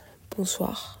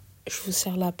Bonsoir, je vous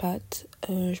sers la pâte,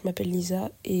 je m'appelle Lisa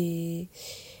et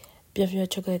bienvenue à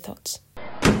Chocolate Thoughts.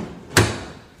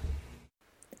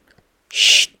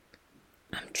 Chut,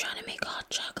 I'm trying to make hot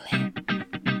chocolate.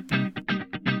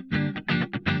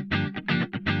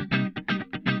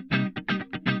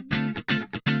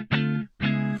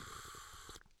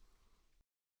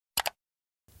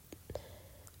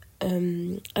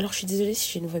 Alors je suis désolée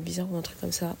si j'ai une voix bizarre ou un truc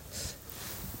comme ça.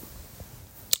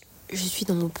 Je suis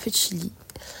dans mon petit lit,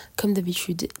 comme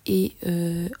d'habitude, et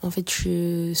en fait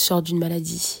je sors d'une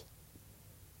maladie.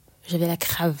 J'avais la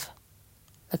crave,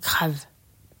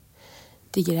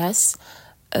 dégueulasse.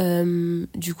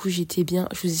 Du coup j'étais bien,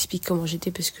 je vous explique comment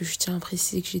j'étais parce que je tiens à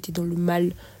préciser que j'étais dans le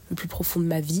mal le plus profond de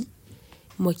ma vie.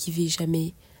 Moi qui vais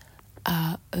jamais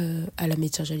à la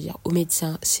médecin, j'allais dire au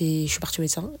médecin, je suis partie au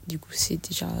médecin, du coup c'est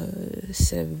déjà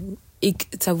et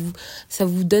ça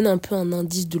vous donne un peu un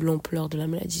indice de l'ampleur de la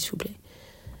maladie, s'il vous plaît.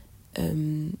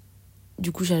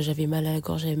 Du coup j'avais mal à la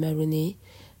gorge, j'avais mal au nez,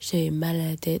 j'avais mal à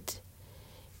la tête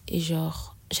et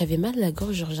j'avais mal à la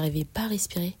gorge, j'arrivais pas à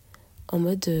respirer, en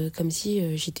mode comme si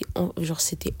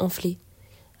c'était enflé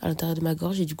à l'intérieur de ma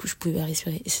gorge et du coup je pouvais pas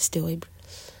respirer et ça c'était horrible.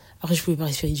 Après je pouvais pas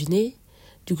respirer du nez,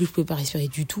 du coup je pouvais pas respirer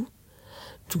du tout.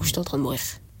 Du coup, j'étais en train de mourir.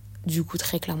 Du coup,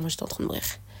 très clairement, j'étais en train de mourir.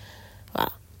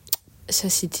 Voilà. Ça,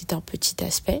 c'était un petit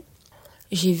aspect.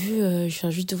 Je viens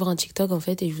juste de voir un TikTok, en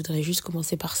fait, et je voudrais juste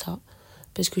commencer par ça.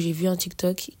 Parce que j'ai vu un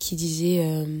TikTok qui disait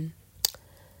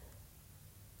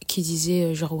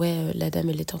la dame,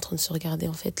 elle était en train de se regarder,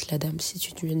 en fait. La dame, c'est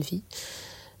une jeune fille.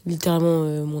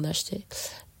 Littéralement, mon âge, tu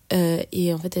sais.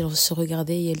 Et en fait, elle se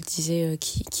regardait et elle disait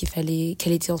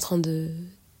qu'elle était en train de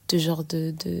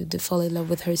fall in love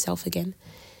with herself again.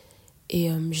 Et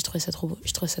j'ai trouvé ça trop beau,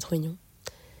 j'ai trouvé ça trop mignon.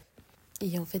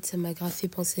 Et en fait, ça m'a grave fait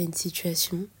penser à une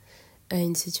situation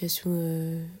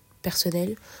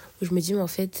personnelle, où je me dis, mais en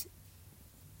fait,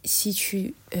 si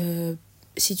tu comment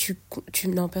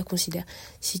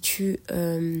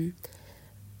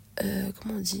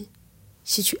on dit,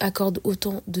 si tu accordes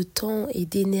autant de temps et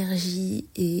d'énergie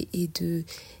et de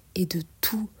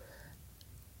tout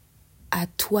à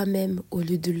toi-même au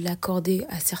lieu de l'accorder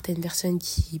à certaines personnes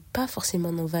qui pas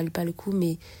forcément n'en valent pas le coup,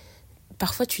 mais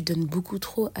parfois tu donnes beaucoup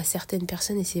trop à certaines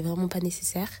personnes et c'est vraiment pas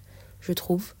nécessaire, je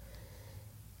trouve.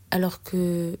 Alors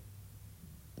que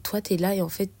toi t'es là et en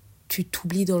fait tu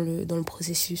t'oublies dans le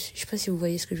processus. Je sais pas si vous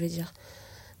voyez ce que je veux dire.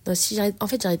 Non, j'arrête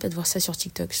pas de voir ça sur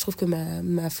TikTok. Je trouve que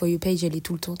ma For You page elle est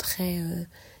tout le temps très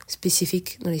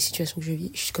spécifique dans les situations que je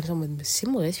vis. Je suis comme ça en mode c'est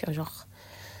bon, respire, genre.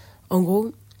 En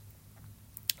gros,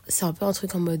 c'est un peu un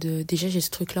truc en mode... déjà, j'ai ce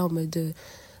truc-là en mode...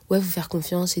 ouais, faut faire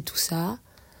confiance et tout ça.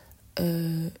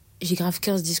 J'ai grave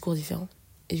 15 discours différents.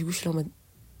 Et du coup, je suis là en mode...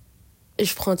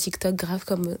 Je prends un TikTok grave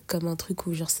comme un truc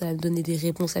où genre ça va me donner des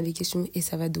réponses à mes questions et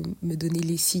ça va me donner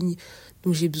les signes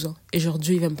dont j'ai besoin. Et genre,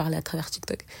 Dieu, il va me parler à travers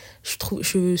TikTok.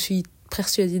 Je suis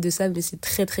persuadée de ça, mais c'est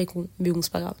très très con. Mais bon,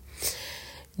 c'est pas grave.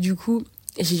 Du coup...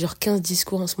 J'ai genre 15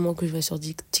 discours en ce moment que je vois sur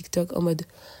TikTok en mode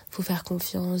faut faire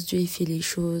confiance, Dieu il fait les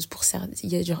choses pour ça. Il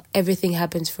y a genre everything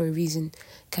happens for a reason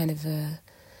kind of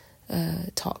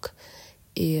talk.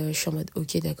 Et je suis en mode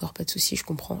ok, d'accord, pas de souci, je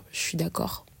comprends, je suis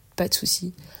d'accord, pas de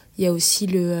souci. Il y a aussi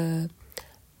le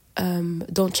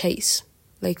don't chase,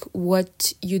 like what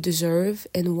you deserve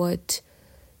and what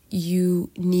you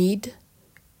need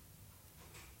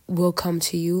will come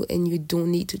to you and you don't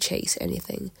need to chase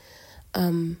anything.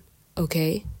 Ok,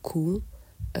 cool,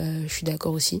 je suis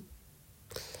d'accord aussi.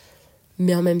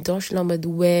 Mais en même temps, je suis là en mode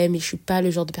ouais, mais je suis pas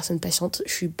le genre de personne patiente,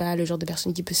 je suis pas le genre de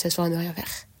personne qui peut s'asseoir et ne rien faire.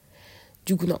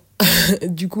 Du coup, non.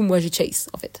 Du coup, moi, je chase,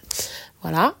 en fait.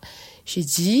 Voilà, j'ai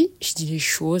dit les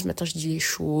choses, maintenant je dis les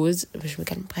choses, je me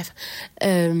calme, bref.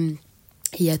 Il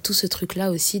y a tout ce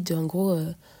truc-là aussi de, en gros,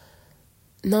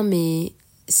 non mais...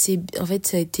 en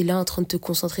fait, t'es là en train de te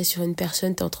concentrer sur une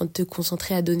personne, t'es en train de te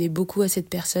concentrer à donner beaucoup à cette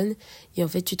personne et en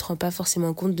fait tu te rends pas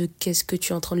forcément compte de qu'est-ce que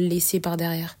tu es en train de laisser par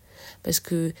derrière, parce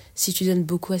que si tu donnes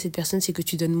beaucoup à cette personne, c'est que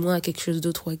tu donnes moins à quelque chose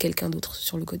d'autre ou à quelqu'un d'autre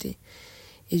sur le côté.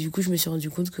 Et du coup je me suis rendu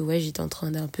compte que ouais, j'étais en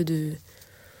train d'un peu de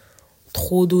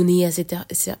trop donner à j'étais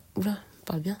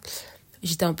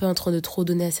un peu en train de trop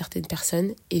donner à certaines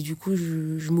personnes et du coup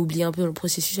je m'oubliais un peu dans le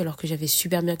processus alors que j'avais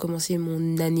super bien commencé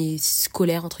mon année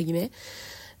scolaire entre guillemets.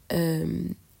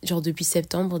 Genre depuis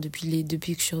septembre,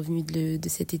 depuis que je suis revenue de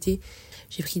cet été,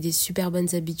 j'ai pris des super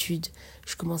bonnes habitudes,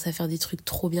 je commence à faire des trucs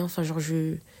trop bien, enfin genre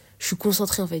je suis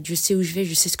concentrée en fait, je sais où je vais,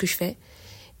 je sais ce que je fais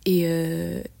et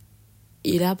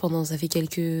là ça fait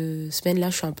quelques semaines là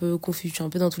je suis un peu confuse, je suis un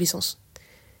peu dans tous les sens,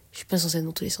 je suis pas censée être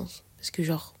dans tous les sens parce que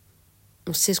genre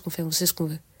on sait ce qu'on fait, on sait ce qu'on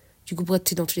veut, du coup pourquoi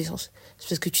t'es dans tous les sens, c'est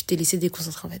parce que tu t'es laissé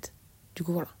déconcentrer en fait, du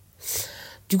coup voilà.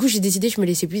 Du coup, j'ai décidé que je me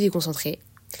laissais plus déconcentrer.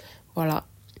 Voilà.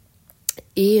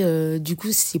 Et du coup,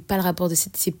 c'est un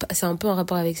peu un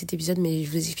rapport avec cet épisode, mais je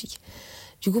vous explique.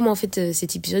 Du coup, moi, en fait,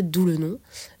 cet épisode, d'où le nom,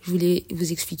 je voulais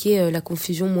vous expliquer la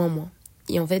confusion moi.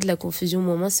 Et en fait, la confusion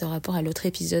moi, c'est en rapport à l'autre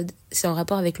épisode. C'est en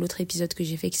rapport avec l'autre épisode que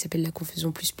j'ai fait qui s'appelle la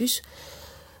confusion plus,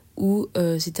 où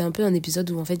c'était un peu un épisode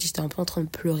où en fait, j'étais un peu en train de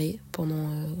pleurer pendant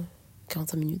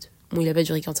 45 minutes. Bon, il a pas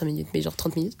duré 45 minutes, mais genre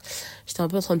 30 minutes. J'étais un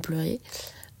peu en train de pleurer,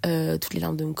 toutes les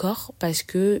larmes de mon corps, parce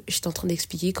que j'étais en train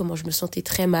d'expliquer comment je me sentais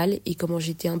très mal et comment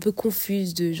j'étais un peu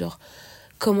confuse de genre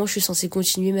comment je suis censée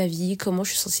continuer ma vie, comment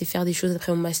je suis censée faire des choses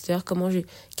après mon master,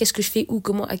 qu'est-ce que je fais où,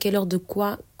 comment, à quelle heure, de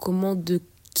quoi, comment, de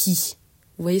qui.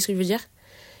 Vous voyez ce que je veux dire ?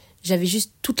 J'avais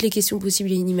juste toutes les questions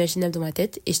possibles et inimaginables dans ma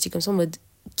tête et j'étais comme ça en mode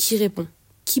qui répond ?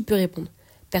 Qui peut répondre ?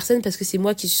 Personne, parce que c'est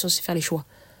moi qui suis censée faire les choix.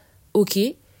 Ok,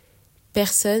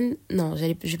 personne, non, je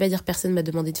vais pas dire personne m'a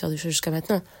demandé de faire des choses jusqu'à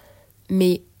maintenant,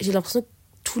 mais j'ai l'impression que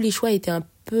tous les choix étaient un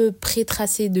peu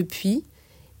pré-tracés depuis.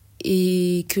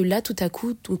 Et que là, tout à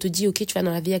coup, on te dit, ok, tu vas dans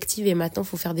la vie active et maintenant, il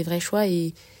faut faire des vrais choix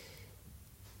et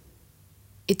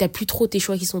t'as plus trop tes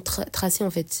choix qui sont tracés, en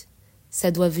fait.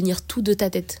 Ça doit venir tout de ta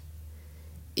tête.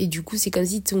 Et du coup, c'est comme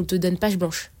si on te donne page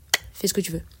blanche. Fais ce que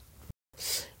tu veux.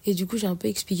 Et du coup, j'ai un peu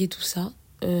expliqué tout ça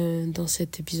dans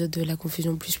cet épisode de la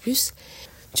confusion plus.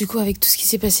 Du coup, avec tout ce qui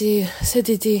s'est passé cet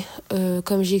été,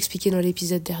 comme j'ai expliqué dans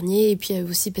l'épisode dernier, et puis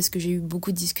aussi parce que j'ai eu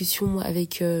beaucoup de discussions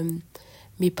avec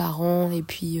mes parents et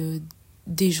puis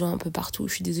des gens un peu partout.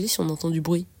 Je suis désolée si on entend du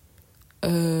bruit.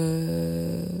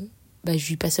 Je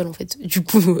vis pas seule en fait. Du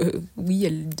coup, oui, il y a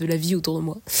de la vie autour de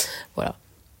moi. Voilà.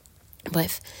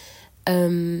 Bref.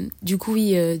 Du coup,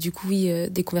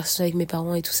 des conversations avec mes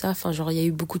parents et tout ça. Enfin, genre, il y a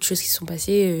eu beaucoup de choses qui se sont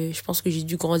passées. Je pense que j'ai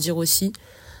dû grandir aussi.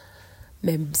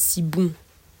 Même si, bon,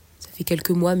 ça fait quelques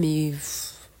mois, mais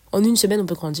en une semaine, on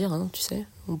peut grandir, hein, tu sais.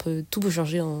 Tout peut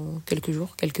changer en quelques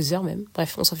jours, quelques heures même.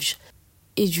 Bref, on s'en fiche.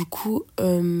 Et du coup,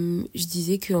 je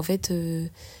disais que en fait,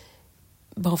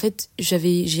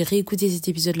 j'ai réécouté cet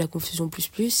épisode de la confusion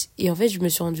plus, et en fait, je me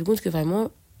suis rendu compte que vraiment,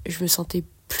 je me sentais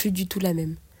plus du tout la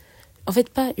même. En fait,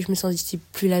 pas, je me sentais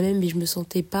plus la même, mais je me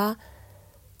sentais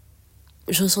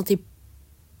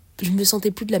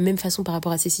plus de la même façon par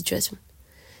rapport à ces situations.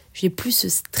 J'ai plus ce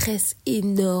stress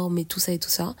énorme et tout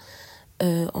ça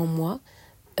en moi.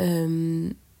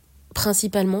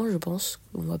 Principalement, je pense,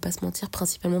 on va pas se mentir,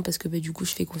 principalement parce que du coup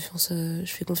je fais confiance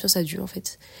à Dieu en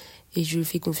fait, et je lui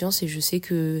fais confiance et je sais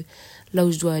que là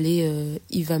où je dois aller,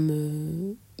 il va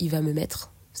me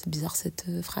mettre. C'est bizarre cette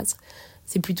phrase.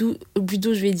 C'est plutôt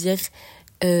je vais dire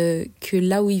que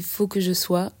là où il faut que je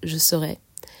sois, je serai,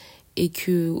 et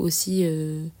que aussi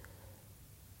je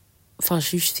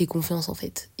fais confiance en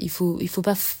fait. Il faut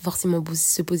pas forcément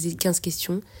se poser 15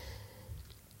 questions.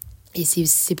 Et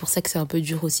c'est pour ça que c'est un peu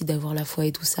dur aussi d'avoir la foi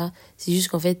et tout ça. C'est juste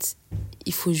qu'en fait,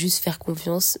 il faut juste faire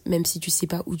confiance, même si tu sais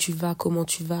pas où tu vas, comment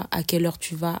tu vas, à quelle heure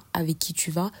tu vas, avec qui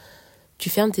tu vas. Tu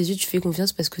fermes tes yeux, tu fais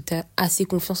confiance parce que tu as assez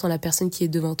confiance en la personne qui est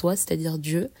devant toi, c'est-à-dire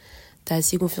Dieu. Tu as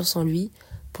assez confiance en lui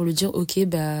pour lui dire, ok,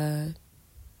 je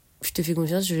te fais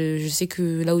confiance, je sais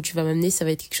que là où tu vas m'amener, ça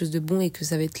va être quelque chose de bon et que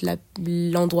ça va être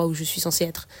l'endroit où je suis censée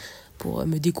être pour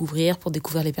me découvrir, pour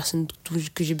découvrir les personnes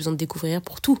que j'ai besoin de découvrir,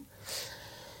 pour tout.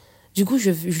 Du coup, je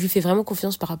lui fais vraiment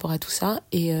confiance par rapport à tout ça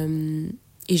et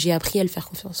j'ai appris à le faire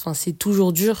confiance. Enfin, c'est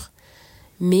toujours dur,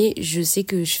 mais je sais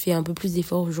que je fais un peu plus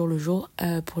d'efforts au jour le jour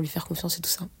pour lui faire confiance et tout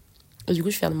ça. Et du coup,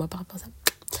 je suis fière de moi par rapport à ça.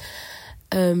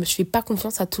 Je fais pas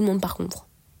confiance à tout le monde par contre.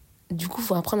 Du coup, il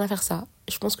faut apprendre à faire ça.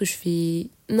 Je pense que je fais...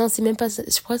 Non, c'est même pas ça.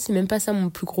 Je crois que c'est même pas ça mon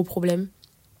plus gros problème.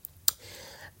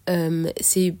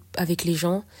 C'est avec les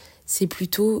gens. C'est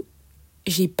plutôt...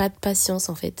 J'ai pas de patience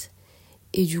en fait.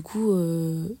 Et du coup,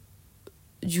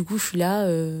 je suis là...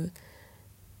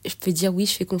 Je peux dire oui,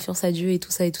 je fais confiance à Dieu et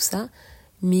tout ça.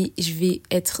 Mais je vais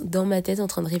être dans ma tête en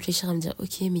train de réfléchir à me dire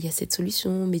ok, mais il y a cette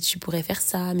solution, mais tu pourrais faire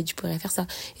ça, mais tu pourrais faire ça.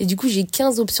 Et du coup, j'ai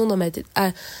 15 options dans ma tête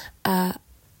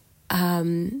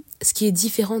ce qui est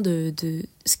différent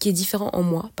ce qui est différent en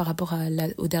moi par rapport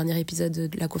au dernier épisode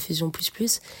de la confusion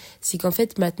plus, c'est qu'en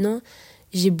fait maintenant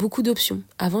j'ai beaucoup d'options.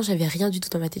 Avant j'avais rien du tout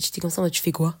dans ma tête, j'étais comme ça en mode tu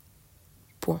fais quoi ?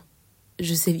 Point.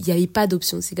 Je sais, il y avait pas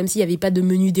d'options, c'est comme s'il y avait pas de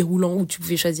menu déroulant où tu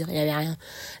pouvais choisir, il y avait rien.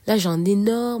 Là j'ai un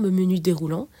énorme menu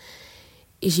déroulant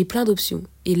et j'ai plein d'options.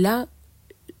 Et là,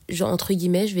 genre entre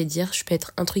guillemets, je vais dire, je peux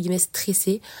être entre guillemets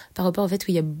stressée par rapport au fait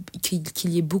qu'il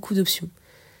y ait beaucoup d'options.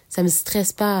 Ça me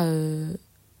stresse pas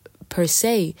per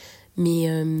se,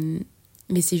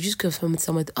 mais c'est juste que c'est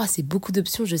en mode c'est beaucoup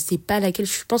d'options, je sais pas laquelle.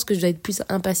 Je pense que je dois être plus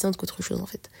impatiente qu'autre chose en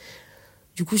fait.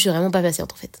 Du coup, je suis vraiment pas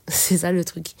patiente en fait. C'est ça le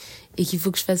truc. Et il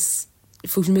faut que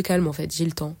je me calme en fait, j'ai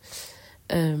le temps.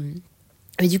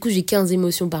 Mais du coup, j'ai 15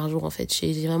 émotions par jour, en fait.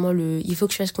 J'ai vraiment il faut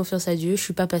que je fasse confiance à Dieu, je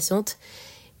suis pas patiente.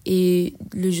 Et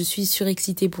je suis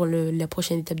surexcitée pour la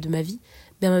prochaine étape de ma vie.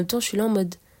 Mais en même temps, je suis là en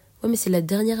mode, ouais, mais c'est la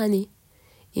dernière année.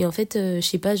 Et en fait, je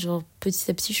sais pas, genre,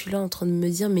 petit à petit, je suis là en train de me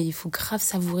dire, mais il faut grave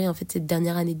savourer, en fait, cette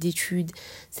dernière année d'études,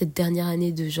 cette dernière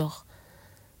année de, genre,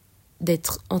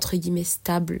 d'être, entre guillemets,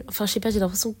 stable. Enfin, je sais pas, j'ai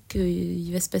l'impression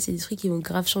qu'il va se passer des trucs qui vont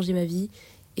grave changer ma vie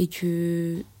et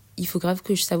que il faut grave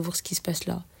que je savoure ce qui se passe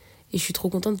là. Et je suis trop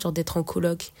contente, genre, d'être en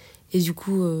coloc. Et du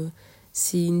coup,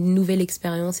 c'est une nouvelle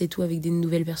expérience et tout, avec des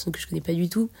nouvelles personnes que je connais pas du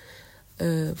tout.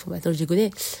 Maintenant, je les connais.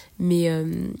 Mais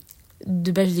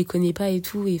de base, je les connais pas et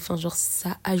tout. Et enfin, genre,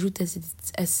 ça ajoute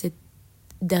à cette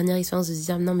dernière expérience de se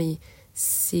dire, non, mais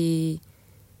c'est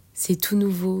tout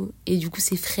nouveau. Et du coup,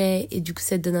 c'est frais. Et du coup,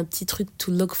 ça te donne un petit truc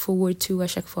to look forward to à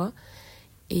chaque fois.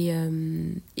 Et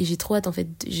j'ai trop hâte, en fait.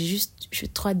 Je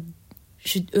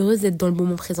suis heureuse d'être dans le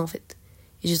moment présent, en fait.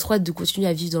 Et j'ai trop hâte de continuer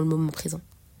à vivre dans le moment présent.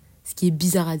 Ce qui est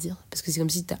bizarre à dire, parce que c'est comme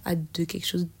si t'as hâte de quelque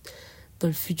chose dans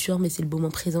le futur, mais c'est le moment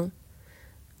présent.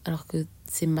 Alors que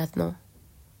c'est maintenant.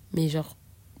 Mais genre,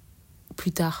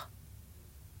 plus tard.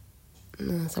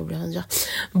 Non, ça voulait rien dire.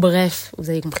 Bref,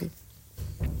 vous avez compris.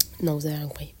 Non, vous avez rien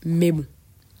compris. Mais bon.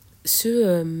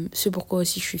 Ce pourquoi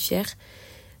aussi je suis fière,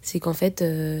 c'est qu'en fait,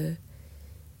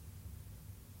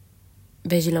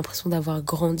 j'ai l'impression d'avoir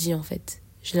grandi, en fait.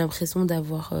 J'ai l'impression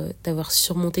d'avoir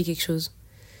surmonté quelque chose.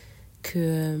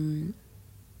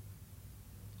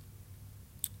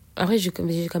 Après,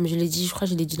 comme je l'ai dit, je crois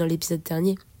que je l'ai dit dans l'épisode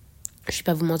dernier, je vais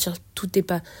pas vous mentir, tout n'est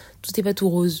pas tout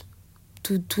rose.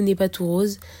 Tout n'est pas tout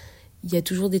rose. Il y a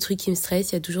toujours des trucs qui me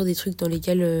stressent, il y a toujours des trucs dans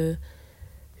lesquels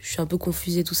je suis un peu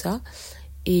confuse et tout ça.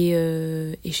 Et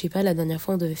je sais pas, la dernière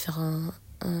fois, on devait faire un...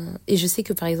 Et je sais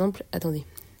que, par exemple... Attendez,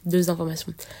 2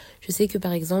 informations. Je sais que,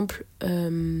 par exemple,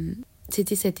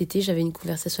 c'était cet été, j'avais une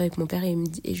conversation avec mon père et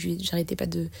j'arrêtais pas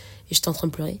de... Et j'étais en train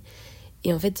de pleurer.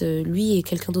 Et en fait, lui et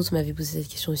quelqu'un d'autre m'avaient posé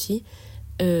cette question aussi.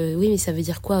 Oui, mais ça veut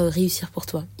dire quoi réussir pour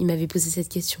toi? Il m'avait posé cette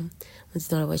question. On était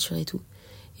dans la voiture et tout.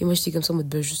 Et moi, j'étais comme ça en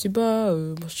mode, je sais pas.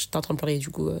 Moi, j'étais en train de pleurer, du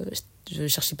coup, je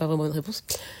cherchais pas vraiment une réponse.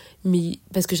 Mais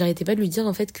parce que j'arrêtais pas de lui dire,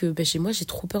 en fait, que chez moi, j'ai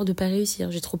trop peur de pas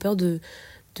réussir. J'ai trop peur de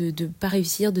pas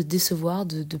réussir, de décevoir,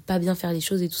 de pas bien faire les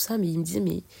choses et tout ça. Mais il me disait,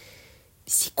 mais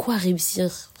c'est quoi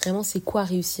réussir? Vraiment, c'est quoi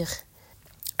réussir?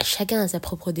 Chacun a sa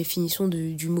propre définition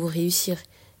du mot réussir.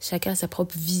 Chacun a sa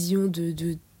propre vision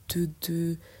de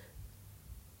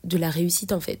la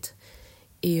réussite, en fait.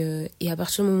 Et à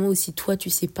partir du moment où si toi,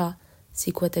 tu sais pas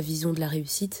c'est quoi ta vision de la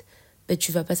réussite,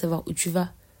 tu vas pas savoir où tu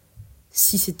vas.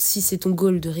 Si c'est ton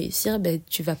goal de réussir,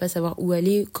 tu vas pas savoir où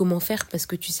aller, comment faire, parce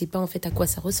que tu sais pas en fait à quoi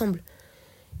ça ressemble.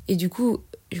 Et du coup,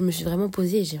 je me suis vraiment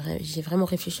posée et j'ai vraiment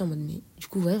réfléchi en mode, mais du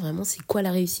coup, ouais, vraiment, c'est quoi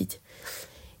la réussite?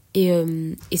 Et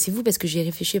c'est fou parce que j'ai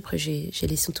réfléchi, après j'ai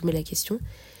laissé tomber la question.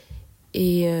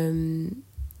 Et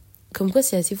comme quoi,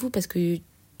 c'est assez fou parce que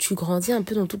tu grandis un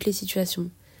peu dans toutes les situations.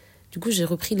 Du coup, j'ai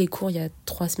repris les cours il y a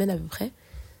 3 semaines à peu près.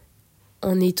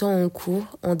 En étant en cours,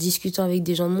 en discutant avec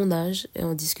des gens de mon âge, et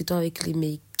en discutant avec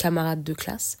mes camarades de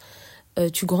classe,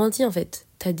 tu grandis en fait.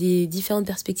 Tu as des différentes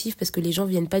perspectives parce que les gens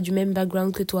viennent pas du même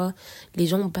background que toi, les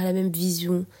gens n'ont pas la même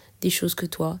vision des choses que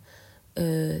toi.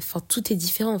 Tout est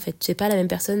différent en fait. Tu n'es pas la même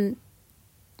personne.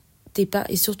 T'es pas...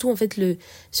 Et surtout, en fait,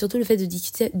 surtout le fait de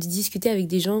discuter avec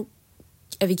des gens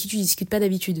avec qui tu discutes pas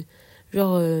d'habitude.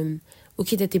 Genre,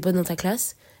 ok, t'as tes potes dans ta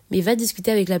classe, mais va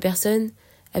discuter avec la personne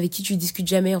avec qui tu discutes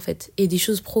jamais, en fait. Et des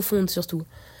choses profondes, surtout.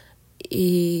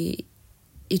 Et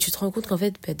tu te rends compte qu'en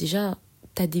fait, déjà,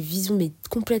 t'as des visions, mais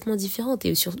complètement différentes.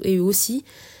 Et aussi,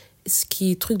 ce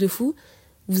qui est truc de fou,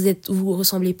 vous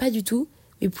ressemblez pas du tout,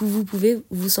 mais vous pouvez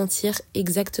vous sentir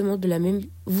exactement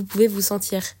vous pouvez vous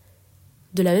sentir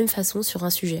de la même façon sur un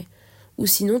sujet. Ou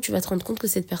sinon, tu vas te rendre compte que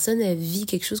cette personne, elle vit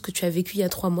quelque chose que tu as vécu il y a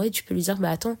 3 mois et tu peux lui dire,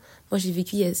 attends, moi j'ai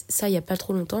vécu ça il y a pas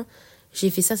trop longtemps, j'ai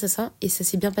fait ça, et ça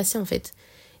s'est bien passé en fait.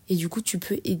 Et du coup, tu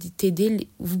peux t'aider,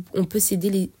 on peut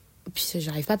s'aider puis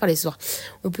j'arrive pas à parler ce soir,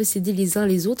 on peut s'aider les uns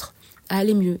les autres à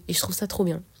aller mieux. Et je trouve ça trop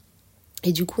bien.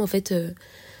 Et du coup, en fait,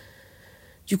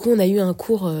 on a eu un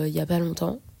cours il y a pas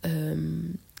longtemps.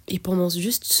 Et pendant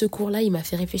juste ce cours-là, il m'a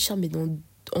fait réfléchir, mais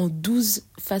en 12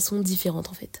 façons différentes,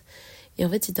 en fait. Et en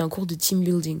fait, c'était un cours de team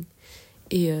building.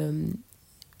 Et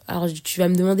alors, tu vas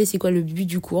me demander c'est quoi le but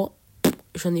du cours.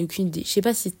 J'en ai aucune idée. Je sais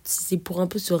pas si c'est pour un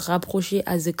peu se rapprocher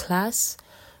as a class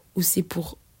ou c'est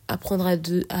pour apprendre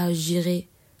à gérer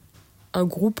un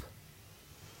groupe.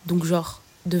 Donc, genre,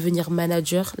 devenir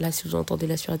manager. Là, si vous entendez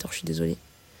l'aspirateur, je suis désolée.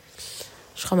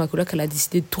 Je crois que ma coloc, elle a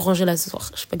décidé de tout ranger là ce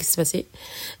soir. Je sais pas ce qui s'est passé.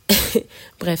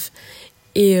 Bref.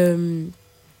 Et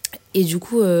du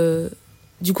coup,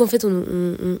 en fait,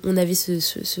 on avait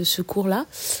ce cours-là.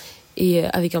 et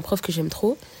avec un prof que j'aime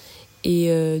trop.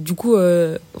 Et du coup,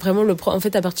 vraiment, le prof, en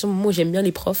fait, à partir du moment où j'aime bien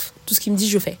les profs, tout ce qu'ils me disent,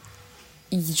 je fais.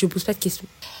 Je pose pas de questions.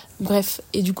 Bref,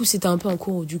 et du coup, c'était un peu un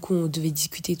cours où du coup, on devait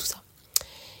discuter tout ça.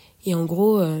 Et en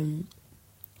gros,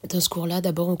 dans ce cours-là,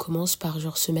 d'abord, on commence par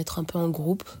genre se mettre un peu en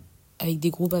groupe, avec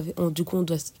des groupes. Du coup, on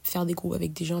doit faire des groupes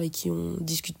avec des gens avec qui on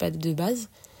discute pas de base.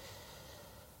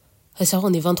 À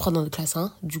savoir, on est 23 dans notre classe,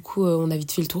 hein. Du coup, on a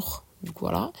vite fait le tour. Du coup,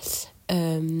 voilà.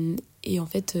 Et en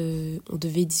fait, on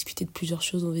devait discuter de plusieurs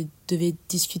choses. On devait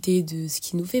discuter de ce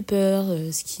qui nous fait peur,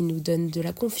 ce qui nous donne de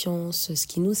la confiance, ce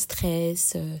qui nous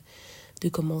stresse, de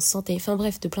comment on se sentait. Enfin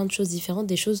bref, de plein de choses différentes,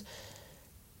 des choses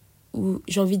où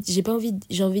j'ai envie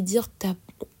de dire,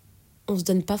 on se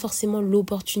donne pas forcément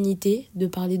l'opportunité de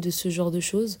parler de ce genre de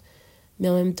choses, mais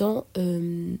en même temps,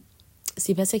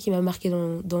 c'est pas ça qui m'a marqué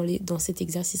dans cet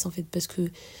exercice en fait, parce que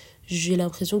j'ai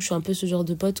l'impression que je suis un peu ce genre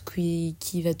de pote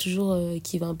qui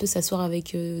va un peu s'asseoir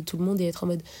avec tout le monde et être en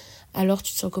mode alors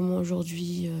tu te sens comment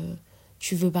aujourd'hui,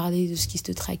 tu veux parler de ce qui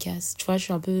te tracasse, tu vois. Je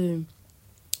suis un peu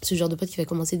ce genre de pote qui va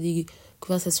commencer des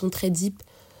conversations très deep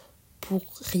pour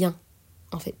rien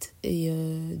en fait. Et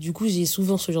du coup j'ai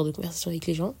souvent ce genre de conversation avec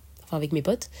les gens, enfin avec mes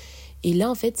potes, et là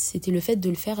en fait c'était le fait de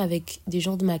le faire avec des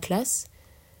gens de ma classe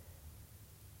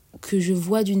que je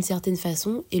vois d'une certaine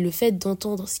façon, et le fait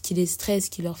d'entendre ce qui les stresse, ce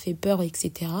qui leur fait peur,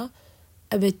 etc.,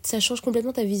 ah ben, ça change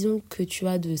complètement ta vision que tu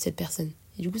as de cette personne.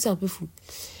 Et du coup, c'est un peu fou.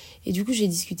 Et du coup, j'ai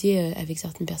discuté avec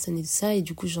certaines personnes et tout ça, et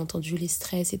du coup, j'ai entendu les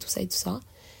stress et tout ça et tout ça.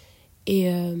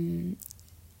 Et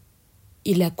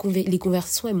les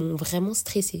conversations, elles m'ont vraiment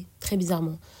stressée, très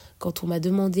bizarrement. Quand on m'a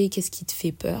demandé qu'est-ce qui te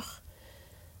fait peur,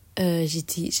 j'ai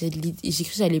cru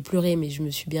que j'allais pleurer, mais je me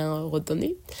suis bien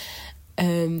retenue.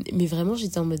 Mais vraiment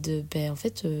j'étais en mode en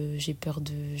fait j'ai peur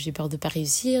de pas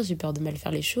réussir, j'ai peur de mal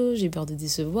faire les choses, j'ai peur de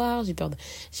décevoir, j'ai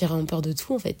vraiment peur de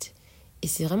tout en fait. Et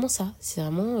c'est vraiment ça, c'est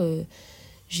vraiment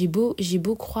j'ai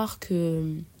beau croire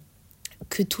que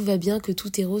tout va bien, que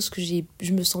tout est rose, que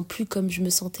je me sens plus comme je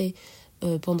me sentais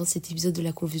pendant cet épisode de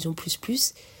la confusion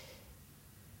plus,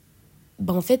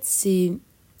 en fait c'est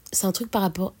un truc par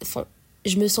rapport, enfin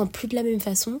je me sens plus de la même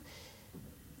façon,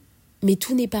 mais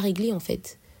tout n'est pas réglé en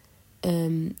fait.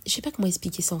 Je sais pas comment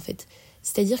expliquer ça en fait.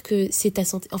 C'est-à-dire que c'est ta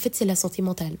santé, en fait c'est la santé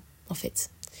mentale en fait.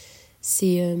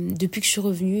 C'est depuis que je suis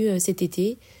revenue cet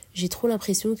été, j'ai trop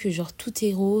l'impression que genre tout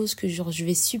est rose, que genre je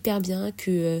vais super bien,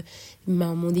 que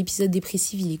mon épisode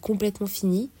dépressif il est complètement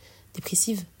fini.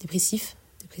 Dépressif.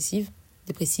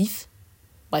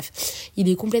 Bref, il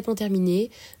est complètement terminé,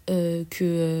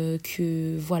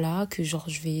 que voilà, que genre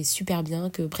je vais super bien,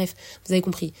 que bref, vous avez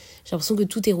compris. J'ai l'impression que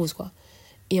tout est rose quoi.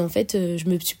 Et en fait, je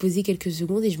me suis posé quelques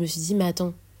secondes et je me suis dit, mais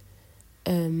attends,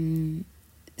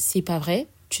 c'est pas vrai,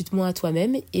 tu te mens à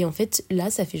toi-même. Et en fait, là,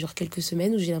 ça fait genre quelques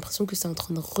semaines où j'ai l'impression que c'est en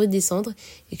train de redescendre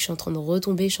et que je suis en train de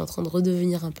retomber, je suis en train de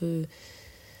redevenir un peu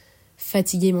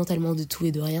fatiguée mentalement de tout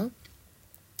et de rien.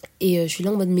 Et je suis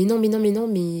là en mode,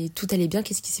 mais tout allait bien,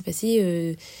 qu'est-ce qui s'est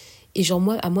passé Et genre,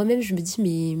 à moi-même, je me dis,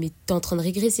 mais t'es en train de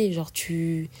régresser, genre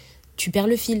tu perds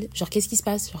le fil, genre qu'est-ce qui se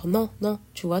passe, genre non,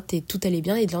 tu vois, tout allait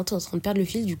bien et là t'es en train de perdre le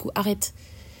fil, du coup arrête.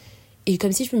 Et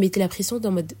comme si je me mettais la pression dans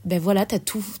mode voilà, t'as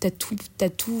tout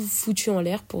foutu en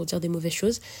l'air pour dire des mauvaises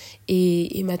choses,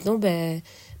 et maintenant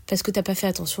parce que t'as pas fait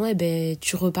attention,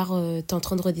 tu repars, t'es en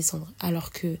train de redescendre, alors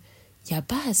que y a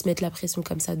pas à se mettre la pression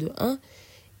comme ça, de 1,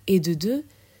 et de 2,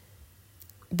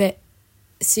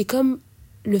 c'est comme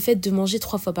le fait de manger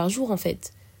 3 fois par jour en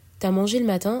fait. T'as mangé le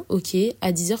matin, ok,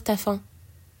 à 10h t'as faim,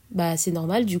 c'est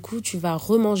normal, du coup tu vas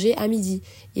remanger à midi,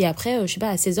 et après je sais pas,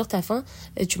 à 16h t'as faim,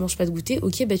 tu manges pas de goûter,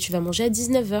 ok, tu vas manger à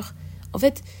 19h. En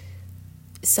fait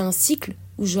c'est un cycle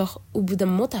où genre au bout d'un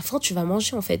moment t'as faim, tu vas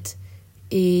manger en fait,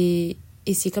 et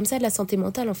c'est comme ça la santé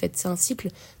mentale en fait, c'est un cycle.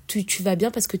 Tu vas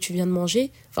bien parce que tu viens de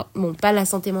manger, enfin bon, pas la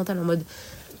santé mentale en mode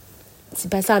c'est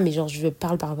pas ça, mais genre je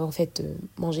parle par rapport au fait de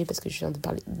manger parce que je viens de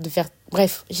parler de faire,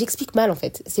 bref, j'explique mal en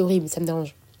fait, c'est horrible, ça me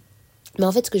dérange. Mais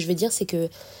en fait ce que je veux dire c'est que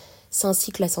c'est un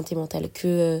cycle, la santé mentale,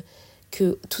 que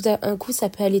tout d'un coup ça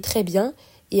peut aller très bien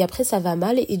et après ça va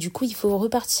mal, et du coup il faut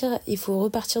repartir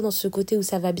dans ce côté où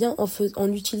ça va bien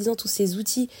en utilisant tous ces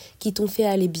outils qui t'ont fait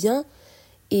aller bien,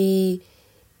 et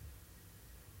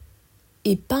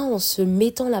pas en se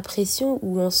mettant la pression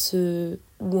ou en se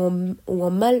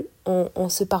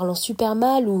parlant super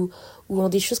mal ou en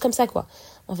des choses comme ça quoi.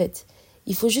 En fait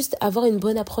il faut juste avoir une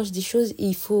bonne approche des choses, et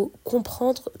il faut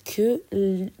comprendre que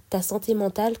ta santé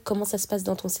mentale, comment ça se passe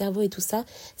dans ton cerveau et tout ça,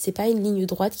 c'est pas une ligne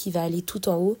droite qui va aller tout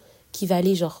en haut, qui va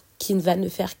aller genre, qui ne va ne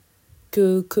faire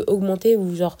que augmenter,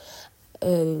 ou genre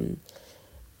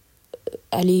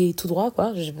aller tout droit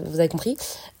quoi, vous avez compris.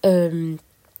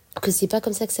 que c'est pas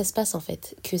comme ça que ça se passe en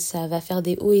fait, que ça va faire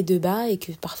des hauts et des bas et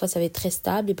que parfois ça va être très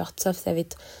stable et parfois ça va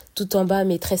être tout en bas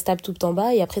mais très stable tout en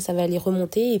bas et après ça va aller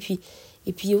remonter et puis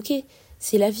ok,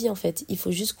 c'est la vie en fait. Il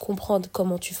faut juste comprendre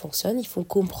comment tu fonctionnes, il faut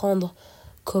comprendre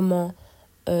comment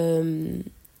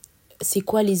c'est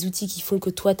quoi les outils qui font que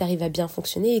toi t'arrives à bien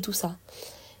fonctionner et tout ça.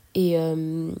 Et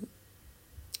en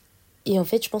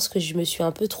fait je pense que je me suis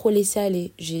un peu trop laissée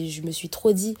aller, je me suis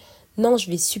trop dit non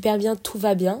je vais super bien, tout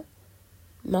va bien.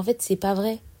 Mais en fait, c'est pas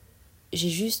vrai. C'est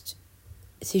juste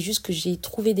que j'ai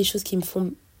trouvé des choses qui me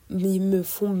font du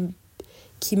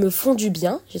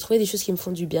bien. J'ai trouvé des choses qui me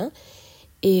font du bien.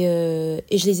 Et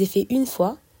je les ai fait une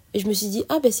fois. Et je me suis dit,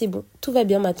 ah ben c'est bon, tout va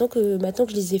bien. Maintenant que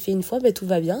je les ai fait une fois, ben tout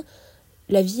va bien.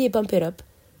 La vie est pump it up.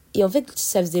 Et en fait,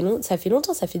 ça fait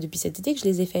longtemps, ça fait depuis cet été que je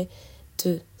les ai fait,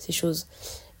 ces choses.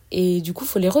 Et du coup, il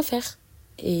faut les refaire.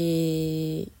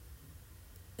 Et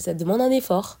ça demande un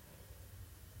effort.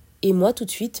 Et moi, tout de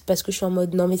suite, parce que je suis en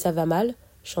mode non, mais ça va mal,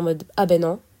 je suis en mode ah ben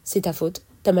non, c'est ta faute,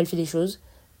 t'as mal fait les choses.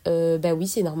 Ben oui,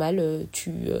 c'est normal,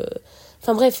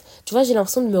 Enfin bref, tu vois, j'ai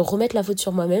l'impression de me remettre la faute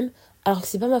sur moi-même, alors que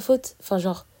c'est pas ma faute. Enfin,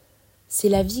 genre, c'est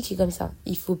la vie qui est comme ça.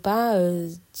 Il faut pas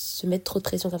se mettre trop de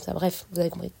pression comme ça. Bref, vous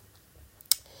avez compris.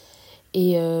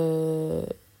 Et ce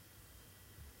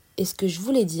que je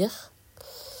voulais dire.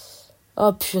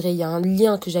 Oh purée, il y a un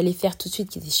lien que j'allais faire tout de suite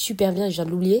qui était super bien et je viens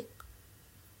de l'oublier.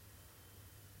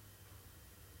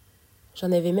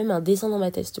 J'en avais même un dessin dans ma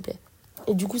tête, s'il te plaît.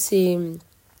 Et du coup, c'est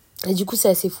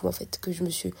assez fou, en fait, que je me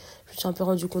suis un peu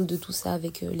rendu compte de tout ça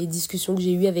avec les discussions que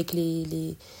j'ai eues avec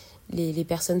les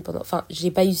personnes pendant... Enfin,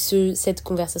 j'ai pas eu cette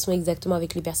conversation exactement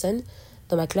avec les personnes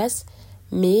dans ma classe,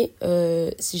 mais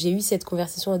j'ai eu cette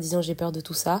conversation en disant j'ai peur de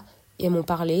tout ça, et elles m'ont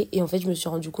parlé, et en fait, je me suis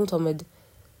rendu compte en mode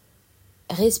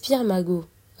respire, ma go,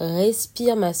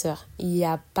 respire, ma sœur, il n'y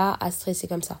a pas à stresser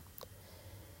comme ça.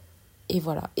 Et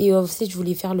voilà. Et aussi, je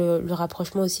voulais faire le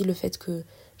rapprochement aussi, le fait que,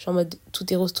 genre en mode,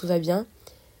 tout est rose, tout va bien.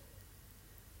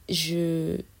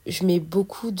 Je mets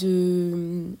beaucoup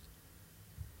de...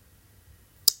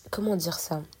 Comment dire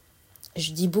ça ?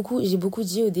 J'ai beaucoup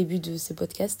dit au début de ce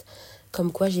podcast,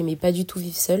 comme quoi j'aimais pas du tout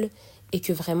vivre seule, et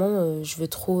que vraiment, je veux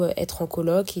trop être en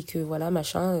coloc, et que voilà,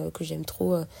 machin, que j'aime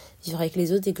trop vivre avec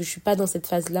les autres, et que je suis pas dans cette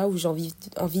phase-là où j'ai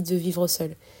envie de vivre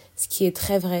seule. Ce qui est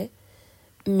très vrai.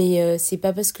 Mais c'est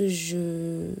pas parce que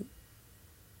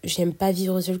j'aime pas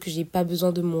vivre seule que j'ai pas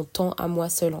besoin de mon temps à moi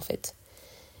seule, en fait.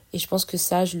 Et je pense que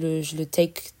ça, je le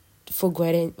take for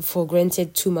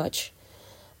granted too much.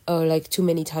 Like too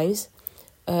many times.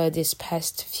 This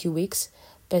past few weeks.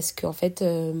 Parce qu'en fait...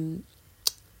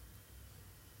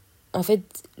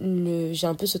 j'ai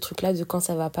un peu ce truc-là de quand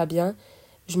ça va pas bien,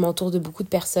 je m'entoure de beaucoup de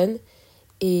personnes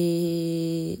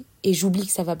et j'oublie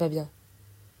que ça va pas bien.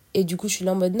 Et du coup, je suis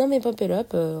là en mode, non mais pump it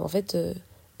up, en fait,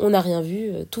 on n'a rien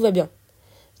vu, tout va bien.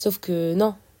 Sauf que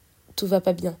non, tout va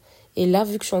pas bien. Et là,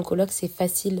 vu que je suis en coloc, c'est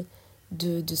facile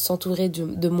de s'entourer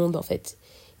de monde, en fait.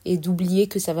 Et d'oublier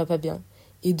que ça va pas bien.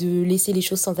 Et de laisser les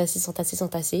choses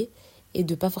s'entasser, et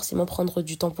de pas forcément prendre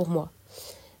du temps pour moi.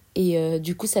 Et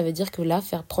du coup, ça veut dire que là,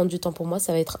 prendre du temps pour moi,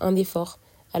 ça va être un effort.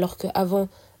 Alors qu'avant,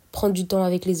 prendre du temps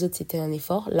avec les autres, c'était un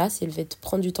effort. Là, c'est le fait de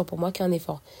prendre du temps pour moi qui est un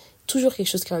effort. Toujours quelque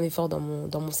chose qui est un effort dans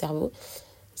mon cerveau.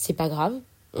 C'est pas grave,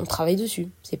 on travaille dessus.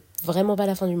 C'est vraiment pas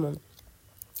la fin du monde.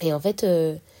 Et en fait,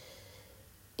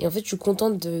 je suis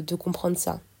contente de comprendre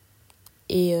ça.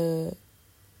 Et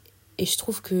je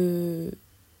trouve que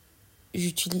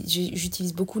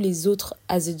j'utilise beaucoup les autres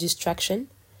as a distraction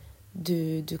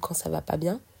de quand ça va pas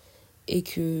bien. Et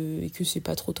que c'est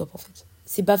pas trop top, en fait.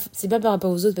 C'est pas par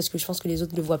rapport aux autres, parce que je pense que les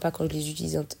autres ne le voient pas quand je les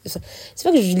utilise. Enfin, c'est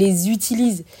pas que je les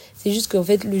utilise, c'est juste qu'en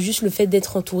fait, juste le fait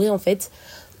d'être entourée, en fait,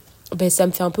 ben, ça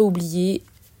me fait un peu oublier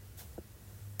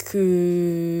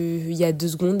que il y a 2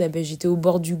 secondes, ben, j'étais au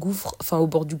bord du gouffre,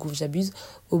 j'abuse,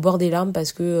 au bord des larmes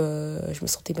parce que je me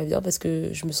sentais pas bien, parce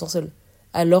que je me sens seule.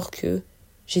 Alors que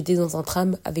j'étais dans un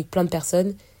tram avec plein de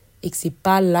personnes et que c'est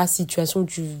pas la situation où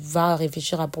tu vas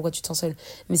réfléchir à pourquoi tu te sens seule.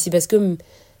 Mais c'est parce que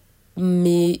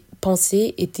mes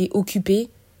pensées étaient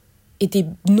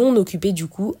non occupées du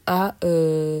coup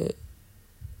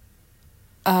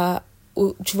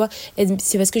tu vois,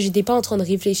 c'est parce que j'étais pas en train de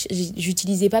réfléchir,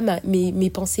 j'utilisais pas mes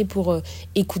pensées pour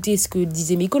écouter ce que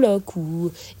disaient mes colocs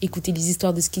ou écouter les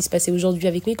histoires de ce qui se passait aujourd'hui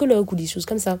avec mes colocs ou des choses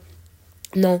comme ça.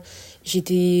 Non,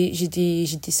 j'étais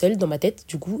seule dans ma tête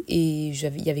du coup, et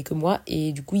il y avait que moi,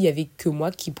 et du coup il y avait que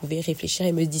moi qui pouvais réfléchir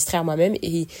et me distraire moi-même,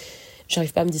 et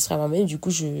j'arrive pas à me distraire moi-même. Du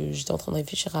coup j'étais en train de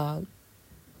réfléchir à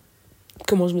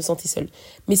comment je me sentais seule.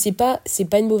 Mais c'est pas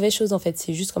une mauvaise chose, en fait,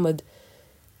 c'est juste en mode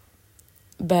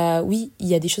bah oui, il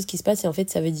y a des choses qui se passent, et en fait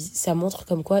ça montre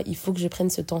comme quoi il faut que je prenne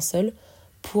ce temps seul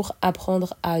pour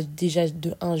apprendre à déjà,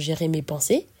 de un, gérer mes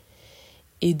pensées,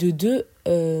 et de deux,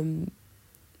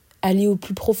 aller au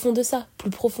plus profond de ça.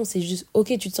 Plus profond, c'est juste,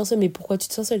 ok, tu te sens seule, mais pourquoi tu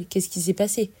te sens seule ? Qu'est-ce qui s'est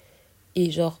passé ?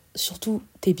 Et genre, surtout,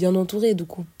 t'es bien entourée, du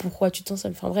coup, pourquoi tu te sens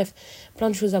seule ? Enfin bref,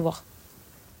 plein de choses à voir.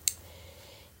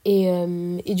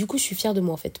 Et du coup, je suis fière de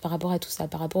moi, en fait, par rapport à tout ça,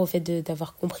 par rapport au fait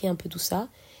d'avoir compris un peu tout ça,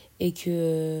 et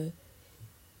que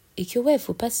ouais,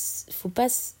 faut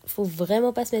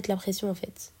vraiment pas se mettre la pression, en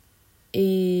fait.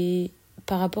 Et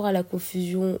par rapport à la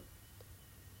confusion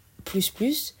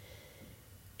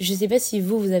je sais pas si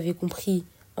vous avez compris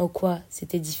en quoi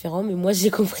c'était différent, mais moi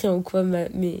j'ai compris en quoi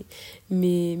mes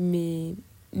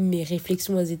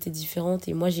réflexions elles étaient différentes,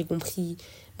 et moi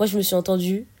je me suis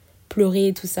entendue pleurer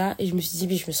et tout ça, et je me suis dit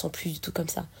mais je me sens plus du tout comme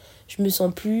ça, je me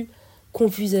sens plus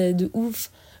confuse de ouf,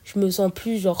 je me sens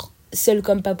plus genre seule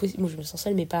comme pas possible. Bon, je me sens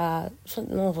seule mais pas, enfin,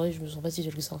 non, en vrai je me sens pas si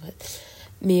seule que ça en fait,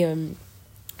 mais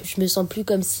je me sens plus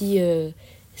comme si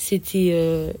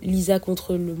c'était Lisa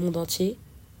contre le monde entier.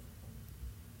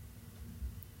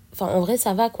 Enfin, en vrai,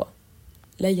 ça va, quoi.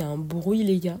 Là, il y a un bruit,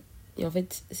 les gars. Et en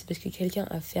fait, c'est parce que quelqu'un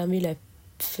a fermé la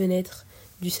fenêtre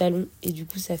du salon. Et du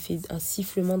coup, ça fait un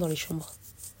sifflement dans les chambres.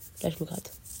 Là, je me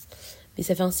gratte. Mais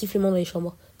ça fait un sifflement dans les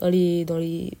chambres. Dans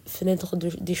les fenêtres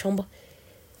des chambres.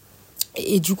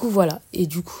 Et du coup, voilà. Et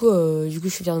du coup, je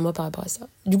suis fière de moi par rapport à ça.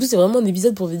 Du coup, c'est vraiment un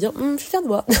épisode pour vous dire, je suis fière de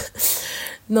moi.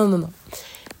 Non.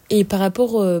 Et par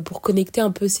rapport, pour connecter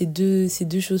un peu ces deux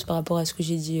choses par rapport à ce que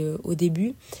j'ai dit au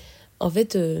début, en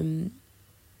fait,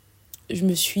 je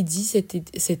me suis dit cet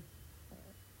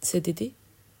été,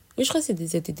 oui, je crois que c'était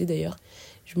cet été d'ailleurs,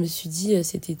 je me suis dit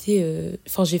cet été,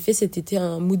 j'ai fait cet été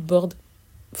un mood board,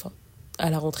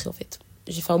 à la rentrée en fait.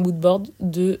 J'ai fait un mood board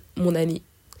de mon année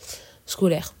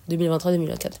scolaire,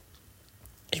 2023-2024.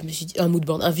 Je me suis dit,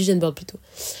 un vision board plutôt.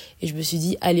 Et je me suis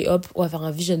dit, allez hop, on va faire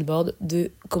un vision board de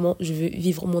comment je veux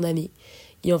vivre mon année.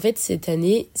 Et en fait, cette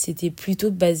année, c'était plutôt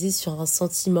basé sur un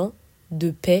sentiment de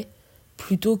paix,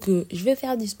 plutôt que je veux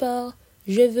faire du sport,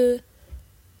 je veux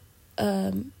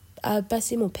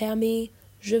passer mon permis,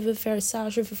 je veux faire ça.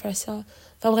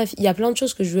 Enfin bref, il y a plein de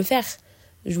choses que je veux faire.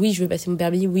 Oui, je veux passer mon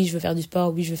permis, oui, je veux faire du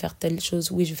sport, oui, je veux faire telle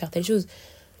chose, oui, je veux faire telle chose.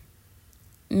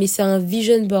 Mais c'est un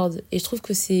vision board. Et je trouve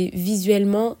que c'est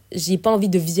visuellement, j'ai pas envie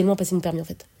de visuellement passer mon permis en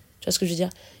fait. Tu vois ce que je veux dire ?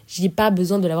 J'ai pas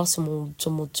besoin de l'avoir sur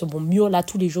mon mur là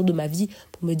tous les jours de ma vie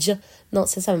pour me dire non,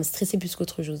 ça va me stresser plus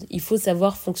qu'autre chose. Il faut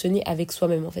savoir fonctionner avec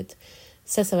soi-même en fait.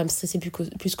 Ça va me stresser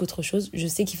plus qu'autre chose. Je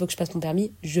sais qu'il faut que je passe mon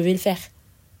permis, je vais le faire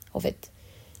en fait.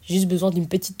 J'ai juste besoin d'une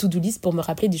petite to-do list pour me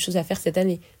rappeler des choses à faire cette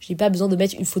année. Je n'ai pas besoin de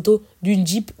mettre une photo d'une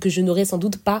Jeep que je n'aurai sans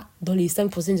doute pas dans les 5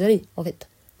 prochaines années en fait.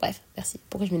 Bref, merci.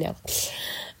 Pourquoi je m'énerve ?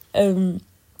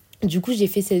 Du coup, j'ai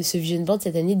fait ce vision board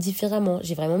cette année différemment.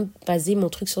 J'ai vraiment basé mon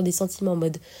truc sur des sentiments en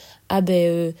mode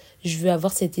je veux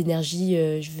avoir cette énergie,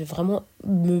 je veux vraiment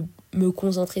me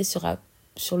concentrer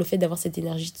sur le fait d'avoir cette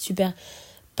énergie super,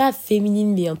 pas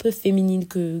féminine, mais un peu féminine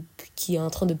qui est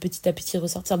en train de petit à petit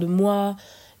ressortir de moi,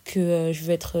 que je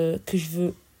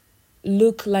veux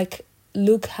look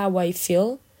how I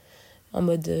feel, en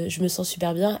mode je me sens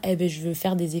super bien, je veux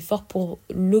faire des efforts pour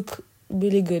look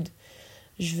really good.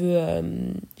 Je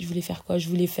voulais faire quoi ? Je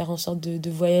voulais faire en sorte de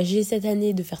voyager cette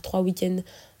année, de faire 3 week-ends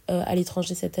à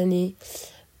l'étranger cette année.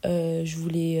 Je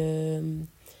veux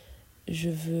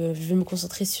me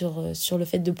concentrer sur le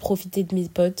fait de profiter de mes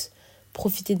potes,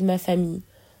 profiter de ma famille,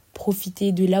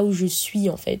 profiter de là où je suis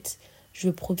en fait. Je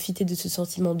veux profiter de ce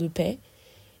sentiment de paix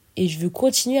et je veux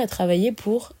continuer à travailler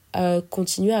pour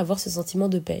continuer à avoir ce sentiment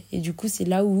de paix. Et du coup, c'est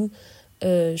là où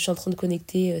je suis en train de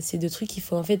connecter ces deux trucs. Il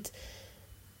faut en fait...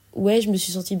 Ouais, je me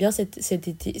suis sentie bien ce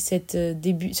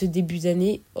début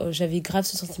d'année. J'avais grave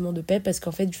ce sentiment de paix parce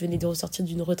qu'en fait, je venais de ressortir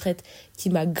d'une retraite qui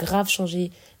m'a grave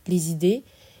changé les idées.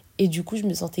 Et du coup, je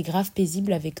me sentais grave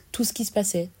paisible avec tout ce qui se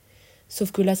passait.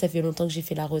 Sauf que là, ça fait longtemps que j'ai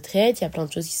fait la retraite. Il y a plein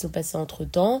de choses qui sont passées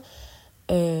entre-temps.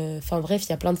 Bref, il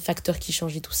y a plein de facteurs qui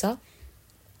changeaient tout ça.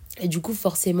 Et du coup,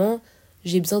 forcément,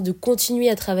 j'ai besoin de continuer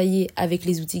à travailler avec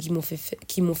les outils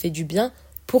qui m'ont fait du bien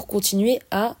pour continuer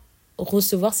à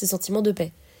recevoir ces sentiments de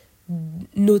paix.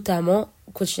 Notamment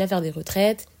continuer à faire des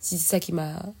retraites. Si c'est ça qui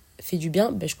m'a fait du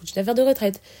bien, je continue à faire des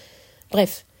retraites.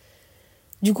 Bref,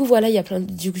 du coup voilà, il y a plein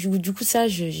du coup ça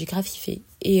j'ai grave kiffé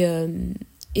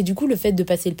et du coup le fait de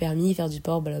passer le permis, faire du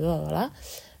sport, blablabla,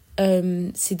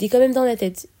 c'était quand même dans la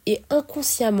tête. Et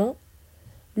inconsciemment,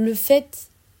 le fait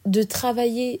de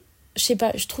travailler, je sais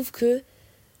pas, je trouve que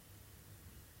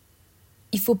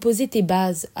il faut poser tes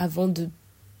bases avant de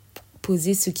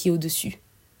poser ce qui est au-dessus.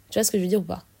 Tu vois ce que je veux dire ou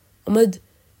pas ? En mode,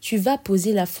 tu vas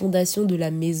poser la fondation de la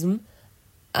maison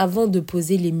avant de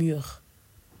poser les murs.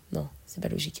 Non, c'est pas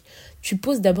logique. Tu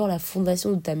poses d'abord la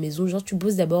fondation de ta maison, genre tu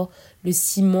poses d'abord le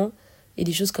ciment et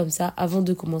des choses comme ça avant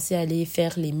de commencer à aller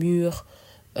faire les murs,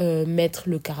 mettre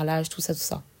le carrelage, tout ça, tout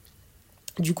ça.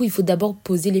 Du coup, il faut d'abord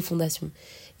poser les fondations.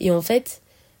 Et en fait,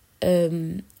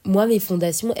 moi, mes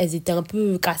fondations, elles étaient un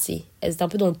peu cassées. Elles étaient un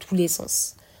peu dans tous les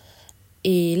sens.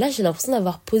 Et là, j'ai l'impression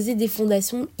d'avoir posé des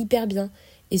fondations hyper bien.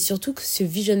 Et surtout que ce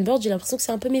vision board, j'ai l'impression que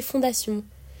c'est un peu mes fondations.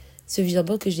 Ce vision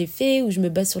board que j'ai fait, où je me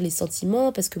base sur les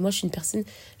sentiments, parce que moi, je suis une personne...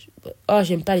 Oh,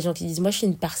 j'aime pas les gens qui disent, moi, je suis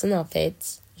une personne, en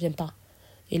fait. J'aime pas.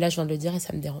 Et là, je viens de le dire et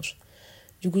ça me dérange.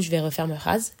 Du coup, je vais refaire ma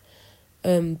phrase.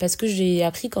 Parce que j'ai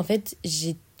appris qu'en fait,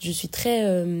 je suis très...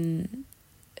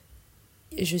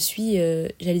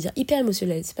 j'allais dire hyper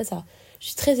émotionnelle, c'est pas ça. Je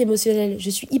suis très émotionnelle, je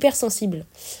suis hyper sensible.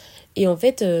 Et en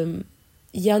fait,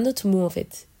 il y a un autre mot, en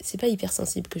fait. C'est pas hyper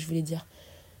sensible que je voulais dire.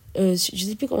 Je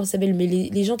sais plus comment ça s'appelle, mais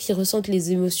les gens qui ressentent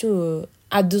les émotions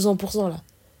à 200%, là.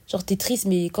 Genre, t'es triste,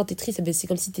 mais quand t'es triste, c'est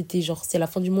comme si t'étais, genre, c'est la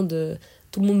fin du monde,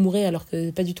 tout le monde mourrait, alors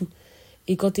que pas du tout.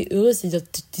 Et quand t'es heureux, c'est-à-dire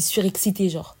t'es surexcité,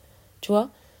 genre. Tu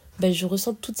vois ? Ben, je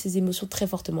ressens toutes ces émotions très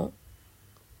fortement.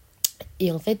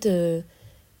 Et en fait,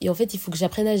 il faut que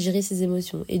j'apprenne à gérer ces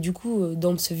émotions. Et du coup,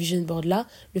 dans ce vision board-là,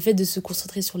 le fait de se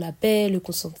concentrer sur la paix,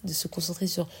 de se concentrer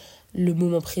sur le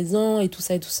moment présent et tout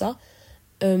ça,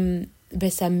 ben,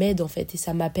 ça m'aide en fait. Et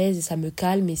ça m'apaise et ça me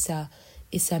calme et ça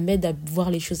m'aide à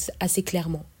voir les choses assez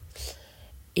clairement.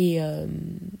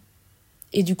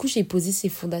 Et du coup, j'ai posé ces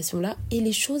fondations-là. Et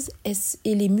les choses,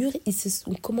 et les murs, ils se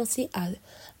sont commencés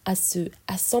à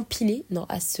s'empiler, non,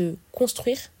 à se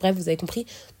construire. Bref, vous avez compris,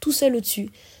 tout seul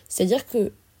au-dessus. C'est-à-dire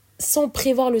que sans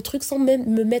prévoir le truc, sans même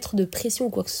me mettre de pression ou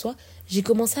quoi que ce soit, j'ai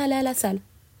commencé à aller à la salle.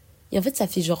 Et en fait, ça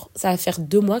va faire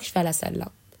 2 mois que je vais à la salle,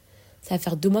 là. Ça va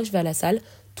faire 2 mois que je vais à la salle,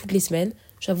 toutes les semaines.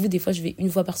 J'avoue, des fois, je vais 1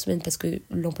 fois par semaine parce que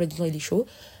l'emploi du temps, il est chaud.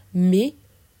 Mais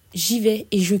j'y vais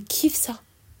et je kiffe ça.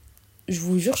 Je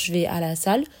vous jure, je vais à la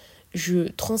salle, je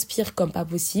transpire comme pas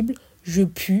possible, je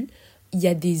pue, il y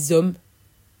a des hommes.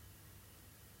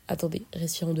 Attendez,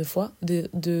 respirons 2 fois.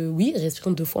 Oui,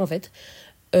 respirons 2 fois en fait.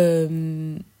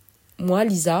 Moi,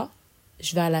 Lisa,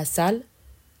 je vais à la salle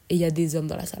et il y a des hommes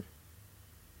dans la salle.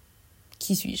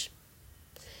 Qui suis-je ?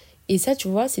 Et ça, tu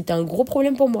vois, c'était un gros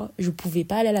problème pour moi. Je pouvais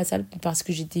pas aller à la salle parce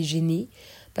que j'étais gênée,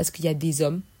 parce qu'il y a des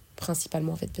hommes,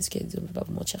 principalement en fait, parce qu'il y a des hommes, je vais pas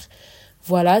vous mentir.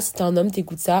 Voilà, si t'es un homme,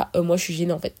 t'écoutes ça, moi je suis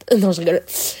gênée en fait. Non, je rigole.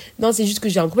 Non, c'est juste que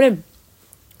j'ai un problème.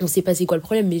 On sait pas c'est quoi le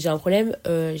problème, mais j'ai un problème,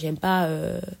 j'aime pas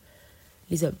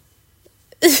les hommes.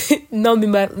 Non, mais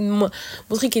mon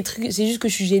truc c'est juste que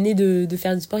je suis gênée de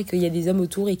faire du sport et qu'il y a des hommes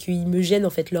autour et qu'ils me gênent en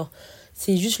fait.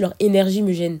 C'est juste leur énergie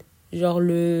me gêne. Genre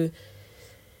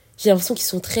j'ai l'impression qu'ils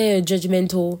sont très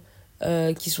judgmental,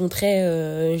 qu'ils sont très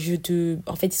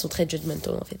en fait ils sont très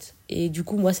judgmental en fait. Et du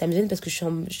coup moi ça me gêne parce que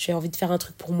j'ai envie de faire un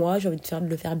truc pour moi, j'ai envie de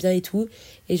le faire bien et tout,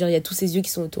 et genre il y a tous ces yeux qui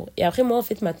sont autour. Et après moi en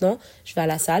fait maintenant je vais à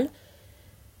la salle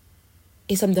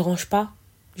et ça me dérange pas.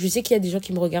 Je sais qu'il y a des gens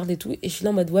qui me regardent et tout, et je suis là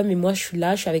en mode ouais mais moi je suis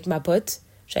là, je suis avec ma pote,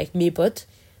 je suis avec mes potes,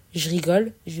 je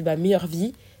rigole, je vis ma meilleure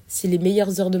vie, c'est les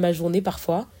meilleures heures de ma journée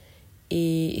parfois.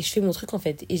 Et je fais mon truc en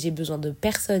fait. Et j'ai besoin de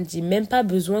personne. J'ai même pas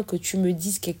besoin que tu me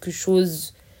dises quelque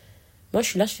chose. Moi je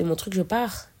suis là, je fais mon truc, je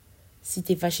pars. Si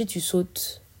t'es fâché, tu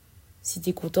sautes. Si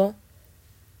t'es content,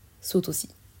 saute aussi.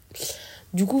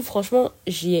 Du coup franchement,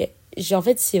 en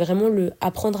fait c'est vraiment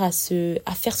apprendre à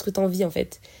faire ce que t'as envie en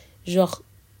fait. Genre,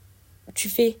 tu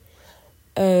fais...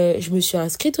 je me suis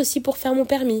inscrite aussi pour faire mon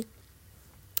permis.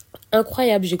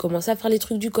 Incroyable, j'ai commencé à faire les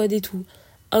trucs du code et tout.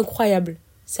 Incroyable.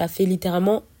 Ça fait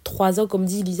littéralement 3 ans qu'on me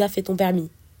dit Lisa, fais ton permis.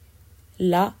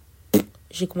 Là,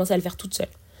 j'ai commencé à le faire toute seule.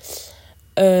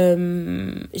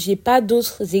 J'ai pas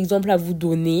d'autres exemples à vous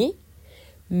donner,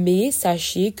 mais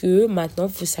sachez que maintenant,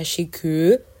 sachez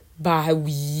que bah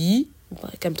oui.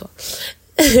 Bah, calme-toi.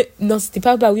 Non, c'était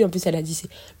pas bah oui, en plus elle a dit c'est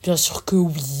bien sûr que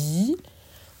oui.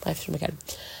 Bref, je me calme.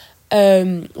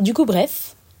 Du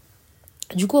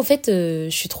coup, en fait, je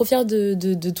suis trop fière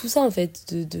de tout ça, en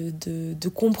fait, de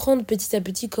comprendre petit à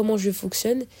petit comment je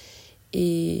fonctionne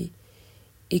et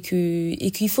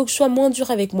qu'il faut que je sois moins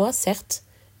dure avec moi, certes,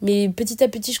 mais petit à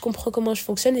petit, je comprends comment je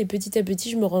fonctionne et petit à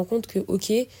petit, je me rends compte que,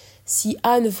 ok, si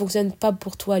A ne fonctionne pas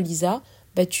pour toi, Lisa,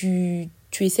 bah tu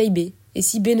essayes B. Et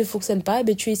si B ne fonctionne pas,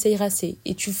 bah tu essayeras C.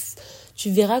 Et tu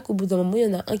verras qu'au bout d'un moment, il y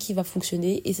en a un qui va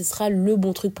fonctionner et ce sera le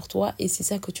bon truc pour toi et c'est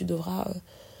ça que tu devras...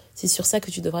 c'est sur ça que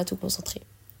tu devras te concentrer.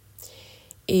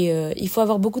 Et il faut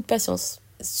avoir beaucoup de patience.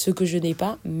 Ce que je n'ai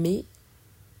pas, mais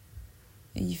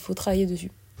il faut travailler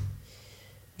dessus.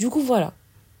 Du coup, voilà.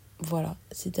 Voilà,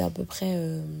 c'était à peu près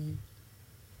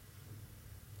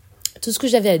tout ce que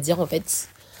j'avais à dire, en fait.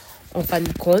 En fin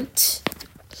de compte.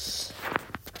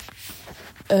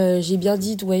 J'ai bien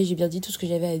dit tout ce que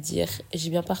j'avais à dire. J'ai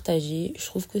bien partagé. Je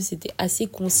trouve que c'était assez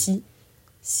concis.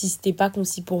 Si c'était pas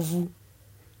concis pour vous,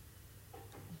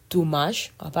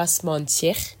 dommage. On va pas se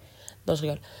mentir. Non, je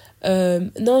rigole.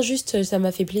 Non, juste, ça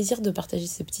m'a fait plaisir de partager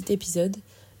ce petit épisode.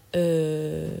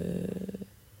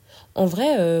 En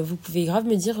vrai, vous pouvez grave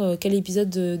me dire quel épisode,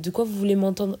 de quoi vous voulez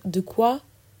m'entendre. De quoi?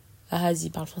 Ah, vas-y,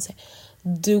 parle français.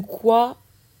 De quoi...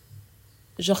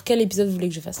 Genre, quel épisode vous voulez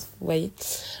que je fasse? Vous voyez?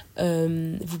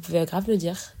 Vous pouvez grave me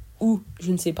dire. Ou,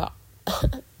 je ne sais pas.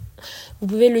 Vous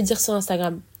pouvez le dire sur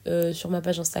Instagram. Sur ma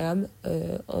page Instagram.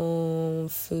 Je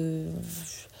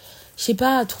sais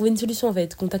pas, trouver une solution en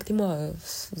fait. Contactez-moi.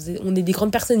 On est des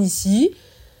grandes personnes ici.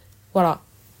 Voilà.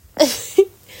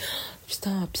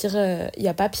 Putain, pire... Y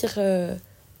a pas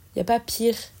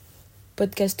pire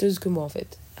podcasteuse que moi en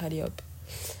fait. Allez hop.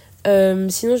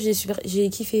 Sinon j'ai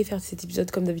kiffé faire cet épisode.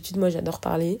 Comme d'habitude, moi j'adore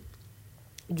parler,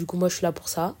 du coup moi je suis là pour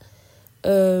ça.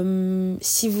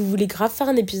 Si vous voulez grave faire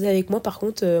un épisode avec moi, par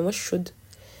contre, moi je suis chaude.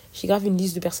 J'ai grave une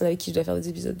liste de personnes avec qui je dois faire des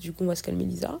épisodes, du coup on va se calmer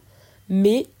Lisa,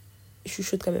 mais je suis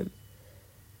chaude quand même.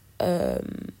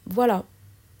 Voilà,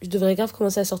 je devrais grave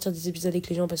commencer à sortir des épisodes avec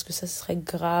les gens parce que ça serait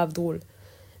grave drôle.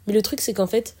 Mais le truc c'est qu'en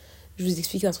fait, je vous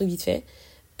explique un truc vite fait.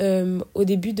 Au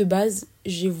début de base,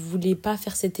 je voulais pas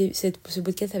faire ce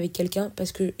podcast avec quelqu'un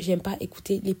parce que j'aime pas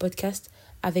écouter les podcasts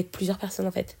avec plusieurs personnes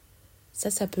en fait.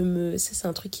 Ça c'est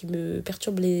un truc qui me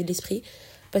perturbe l'esprit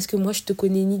parce que moi je te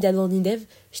connais ni d'Adam ni d'Ève,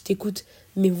 je t'écoute,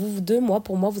 mais vous deux,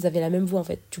 pour moi vous avez la même voix en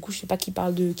fait. Du coup je sais pas qui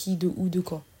parle de qui, de où, de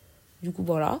quand. Du coup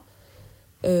voilà,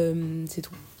 c'est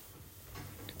tout.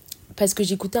 Parce que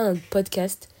j'écoutais un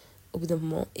podcast au bout d'un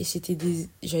moment et c'était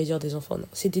j'allais dire des enfants, non,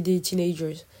 c'était des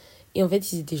teenagers. Et en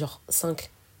fait, ils étaient genre 5.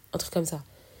 Un truc comme ça.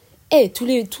 Et tous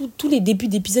les débuts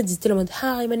d'épisodes, ils étaient là en mode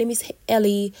Hi, my name is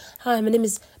Ellie. Hi, my name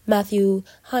is Matthew.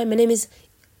 Hi, my name is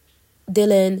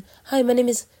Dylan. Hi, my name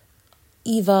is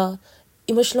Eva.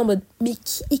 Et moi, je suis là en mode mais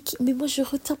moi, je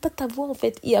retiens pas ta voix en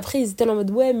fait. Et après, ils étaient là en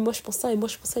mode ouais, mais moi, je pense ça. Et moi,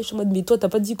 je pense ça. Et je suis en mode mais toi, t'as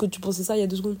pas dit que tu pensais ça il y a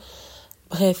 2 secondes.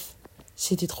 Bref,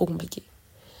 c'était trop compliqué.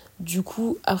 Du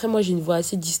coup, après, moi, j'ai une voix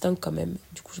assez distincte quand même.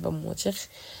 Du coup, je vais pas me mentir.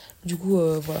 Du coup,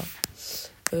 voilà.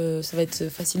 Ça va être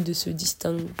facile de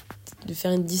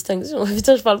faire une distinction.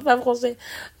 Putain, je parle pas français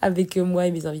avec moi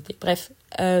et mes invités. Bref,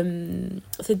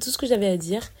 c'est tout ce que j'avais à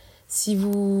dire. Si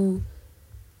vous...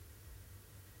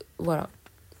 Voilà.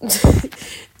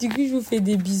 Du coup, je vous fais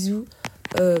des bisous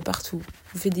partout.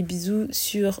 Je vous fais des bisous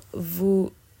sur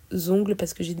vos ongles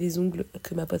parce que j'ai des ongles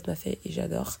que ma pote m'a fait et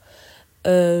j'adore.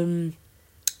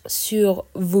 Sur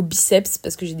vos biceps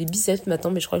parce que j'ai des biceps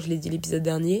maintenant, mais je crois que je l'ai dit l'épisode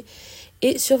dernier.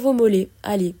 Et sur vos mollets.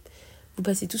 Allez, vous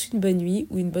passez tous une bonne nuit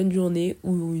ou une bonne journée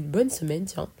ou une bonne semaine,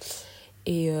 tiens.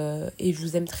 Et je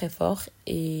vous aime très fort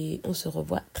et on se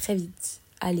revoit très vite.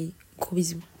 Allez, gros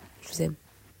bisous. Je vous aime.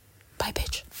 Bye,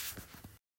 bitch.